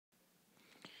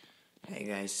Hey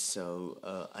guys,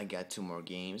 I got two more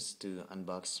games to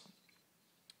unbox.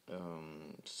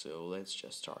 So let's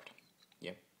just start.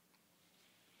 Yeah.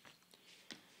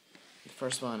 The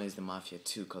first one is the Mafia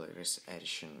 2 Collector's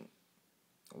Edition.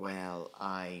 Well,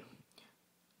 I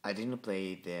didn't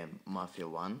play the Mafia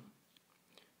 1.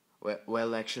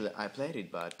 Well, actually, I played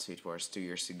it, but it was 2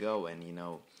 years ago, and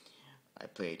I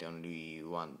played only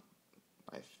one.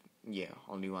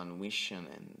 Only one mission,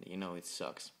 and it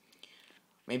sucks.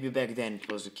 Maybe back then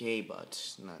it was okay,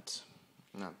 but not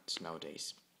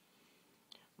nowadays.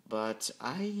 But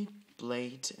I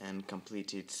played and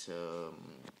completed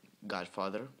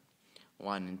Godfather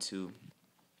 1 and 2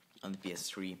 on the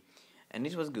PS3, and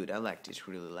it was good. I liked it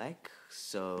really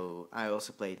so I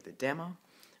also played the demo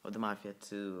of the Mafia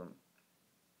 2.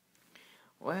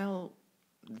 Well,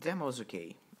 the demo was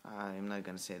okay. I'm not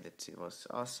gonna say that it was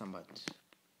awesome, but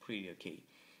pretty okay.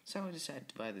 So I decided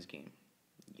to buy this game.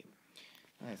 Yeah,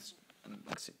 let's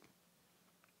unbox it.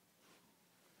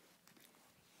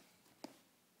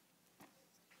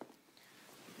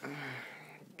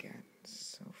 God,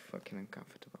 so fucking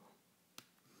uncomfortable.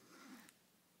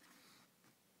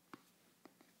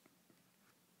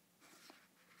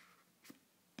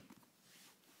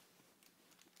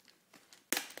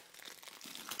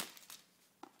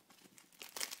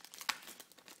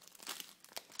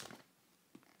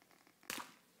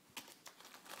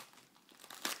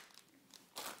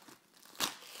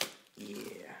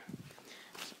 Yeah.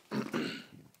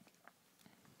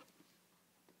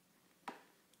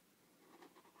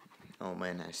 Oh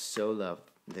man, I so love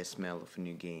the smell of a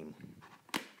new game.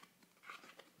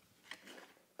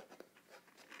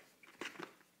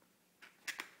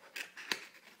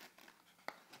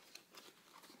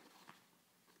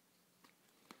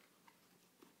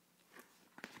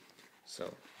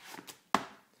 So,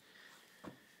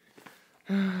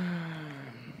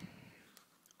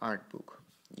 art book,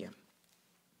 yeah,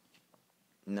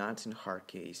 not in hard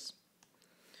case,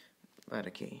 but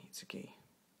okay, it's okay.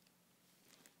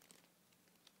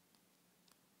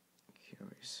 Here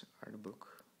is art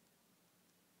book,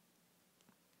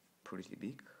 pretty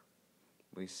big,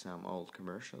 with some old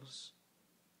commercials.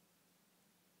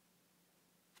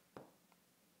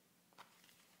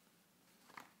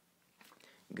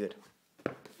 Good.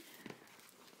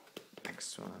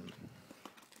 Next one.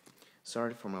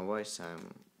 Sorry for my voice,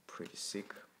 I'm pretty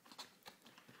sick.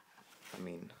 I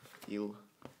mean, ill.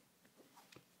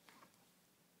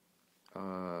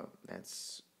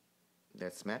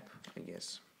 That's map, I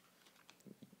guess.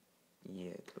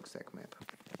 Yeah, it looks like map.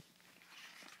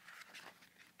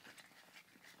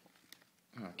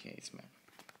 Okay, it's map.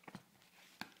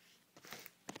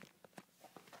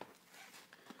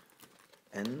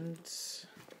 And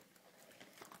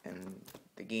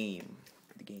the game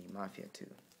Mafia 2.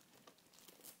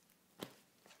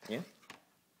 Yeah?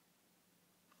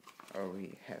 Or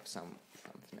we have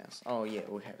something else. Oh yeah,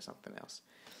 we have something else.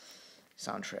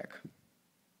 Soundtrack.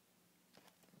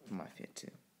 Mafia 2.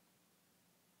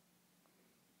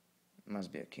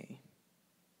 Must be okay.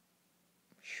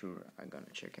 Sure, I'm gonna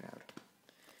check it out.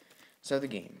 So the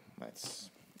game, let's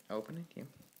open it, yeah.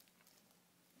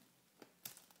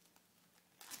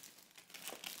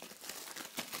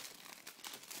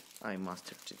 I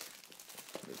mastered it.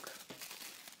 Look.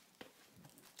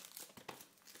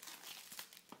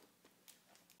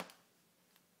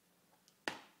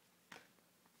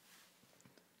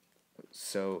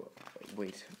 So,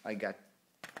 wait, I got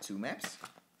two maps?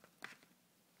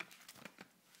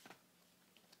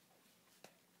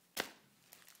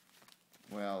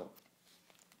 Well,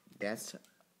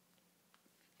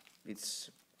 it's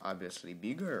obviously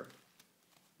bigger,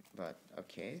 but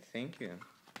okay, thank you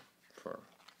for...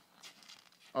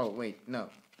 Oh, wait, no.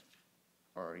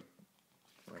 Or,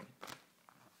 wait.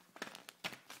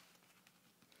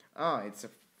 Oh, it's a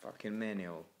fucking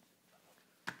manual.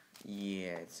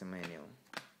 Yeah, it's a manual.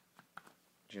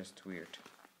 Just weird.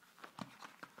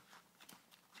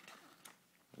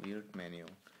 Weird manual.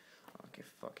 Okay,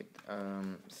 fuck it.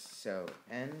 And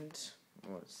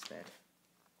what's that?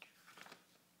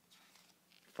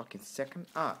 Fucking second.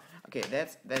 Okay,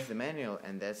 that's the manual,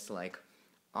 and that's like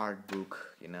art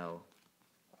book,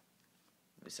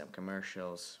 with some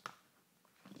commercials.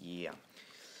 Yeah.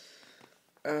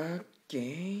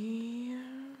 Okay.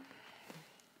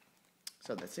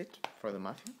 So that's it for the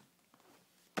Mafia.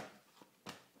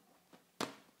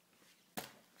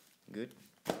 Good.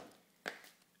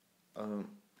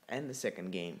 And the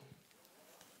second game.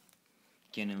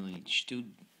 Kane and Lynch 2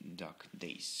 Dog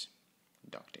Days.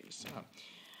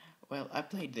 Well, I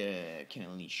played the Kane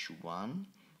and Lynch 1.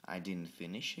 I didn't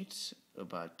finish it,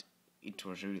 but it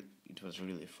was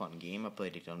really a fun game. I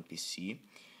played it on PC.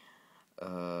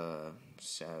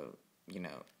 So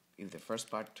if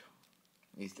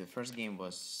if the first game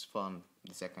was fun,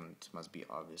 the second must be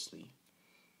obviously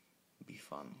be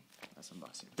fun. That's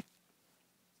unboxing.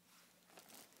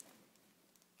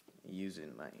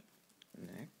 Using my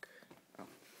neck. Oh,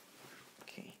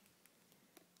 okay.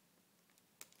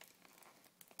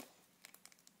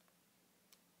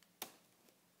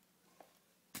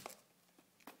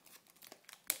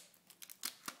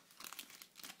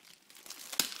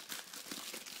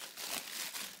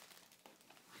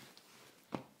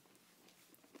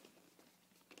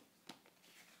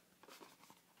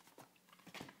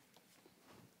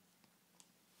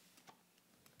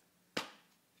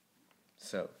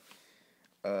 So,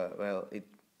 well,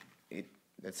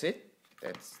 that's it.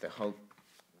 That's the whole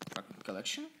fucking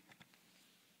collection.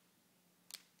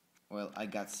 Well, I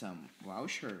got some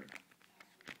voucher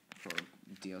for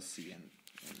DLC, and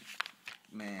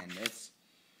man, that's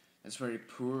very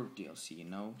poor DLC,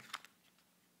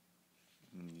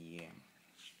 Yeah.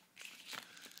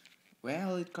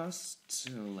 Well, it costs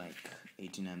like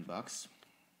 $89.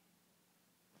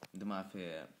 The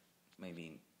Mafia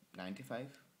maybe 95.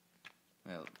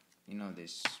 Well,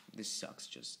 this sucks.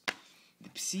 Just the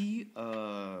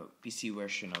PC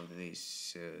version of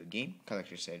this game,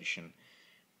 collector's edition.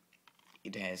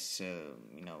 It has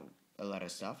a lot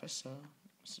of stuff. I saw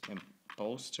a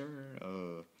poster,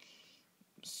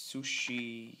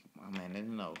 sushi. Oh man, I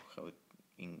don't know how it,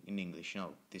 in English.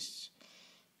 This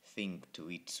thing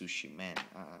to eat sushi, man.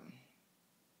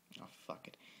 Oh fuck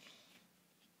it.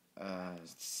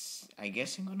 I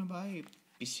guess I'm gonna buy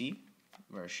PC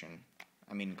version.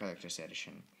 I mean collector's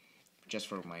edition, just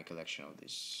for my collection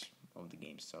of the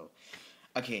games. So,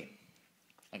 okay.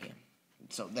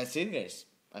 So that's it, guys.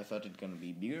 I thought it gonna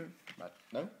be bigger, but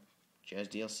no,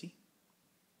 just DLC.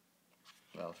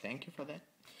 Well, thank you for that.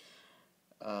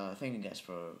 Thank you guys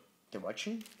for the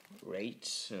watching.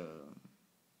 Rate.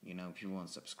 If you want,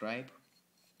 subscribe,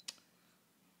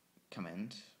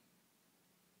 comment.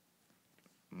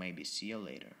 Maybe see you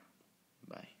later.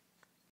 Bye.